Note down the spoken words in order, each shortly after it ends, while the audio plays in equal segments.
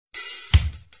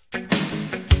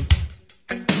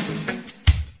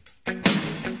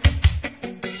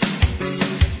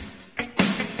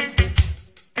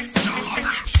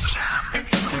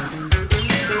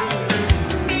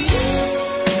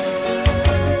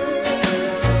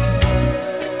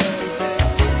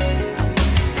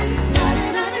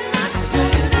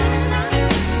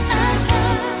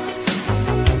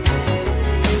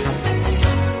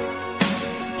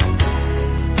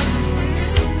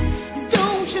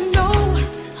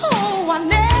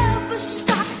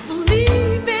stop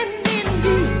believing in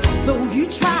you, though you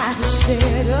try to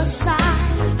set aside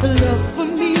the love for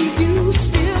me you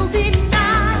still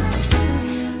deny.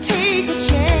 Take a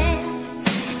chance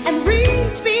and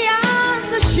reach beyond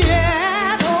the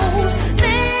shadows.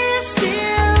 There's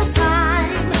still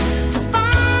time to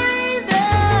find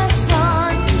the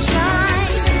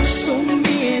sunshine. So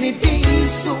many days,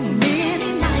 so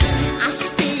many nights I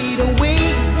stayed away,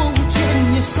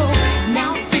 wanting you so.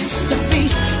 Now face to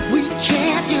face, we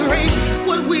can't erase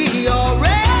what we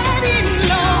already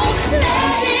know.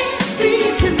 Let it be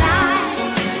tonight.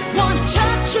 One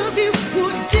touch of you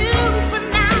would do for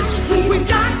now. We've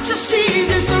got to see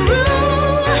this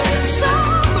through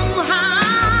somehow.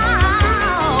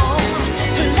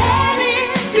 Let it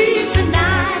be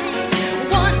tonight.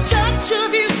 One touch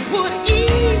of you would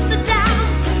ease the doubt.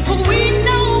 We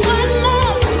know what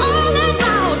love's all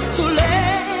about, so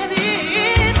let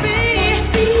it be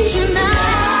tonight.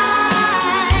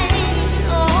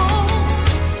 Oh,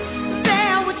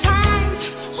 there were times,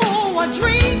 oh, our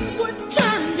dreams were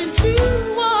turned into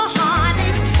a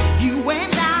heartache. You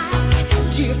and I,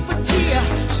 tear for tear,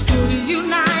 stood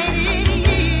united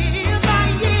year by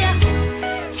year.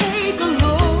 Take a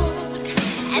look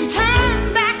and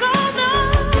turn back all the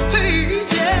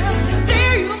pages.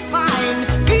 There you'll find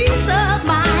peace of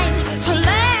mind to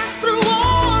last through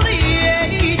all the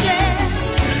ages.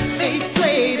 Faith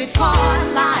played its part,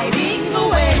 lighting the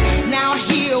way. Now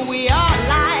here we are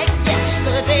like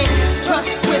yesterday.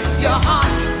 Trust with your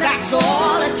heart, that's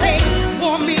all it takes.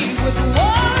 Warm me with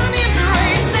one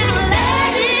embrace and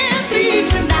let it be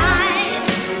tonight.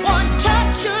 One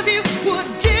touch of you would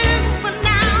do for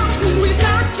now. We've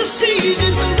got to see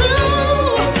this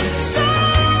through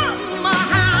somehow.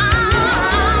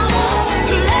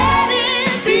 Let it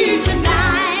be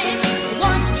tonight.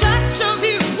 One touch of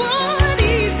you would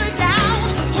ease the doubt.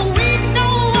 We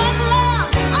know what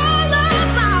love's all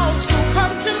about, so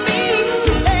come to me.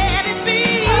 Let it be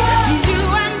you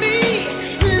and me.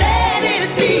 Let it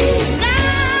be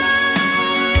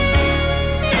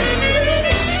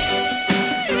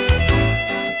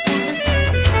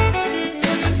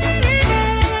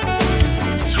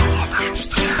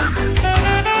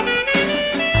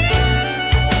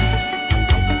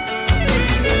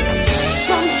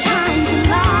sometimes in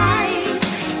life,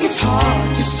 it's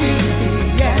hard to see